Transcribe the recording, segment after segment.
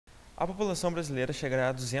A população brasileira chegará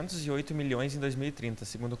a 208 milhões em 2030,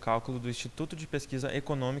 segundo o cálculo do Instituto de Pesquisa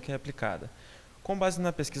Econômica e Aplicada. Com base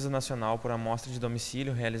na pesquisa nacional por amostra de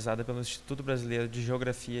domicílio realizada pelo Instituto Brasileiro de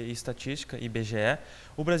Geografia e Estatística, IBGE,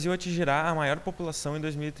 o Brasil atingirá a maior população em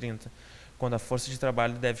 2030, quando a força de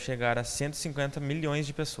trabalho deve chegar a 150 milhões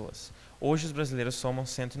de pessoas. Hoje, os brasileiros somam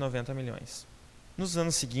 190 milhões. Nos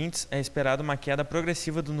anos seguintes, é esperada uma queda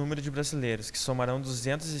progressiva do número de brasileiros, que somarão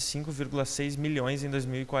 205,6 milhões em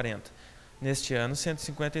 2040. Neste ano,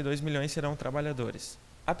 152 milhões serão trabalhadores.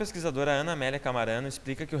 A pesquisadora Ana Amélia Camarano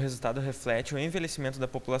explica que o resultado reflete o envelhecimento da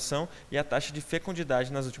população e a taxa de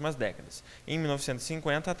fecundidade nas últimas décadas. Em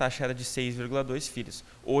 1950, a taxa era de 6,2 filhos.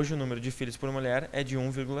 Hoje, o número de filhos por mulher é de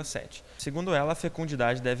 1,7. Segundo ela, a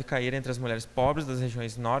fecundidade deve cair entre as mulheres pobres das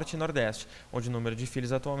regiões Norte e Nordeste, onde o número de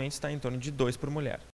filhos atualmente está em torno de 2 por mulher.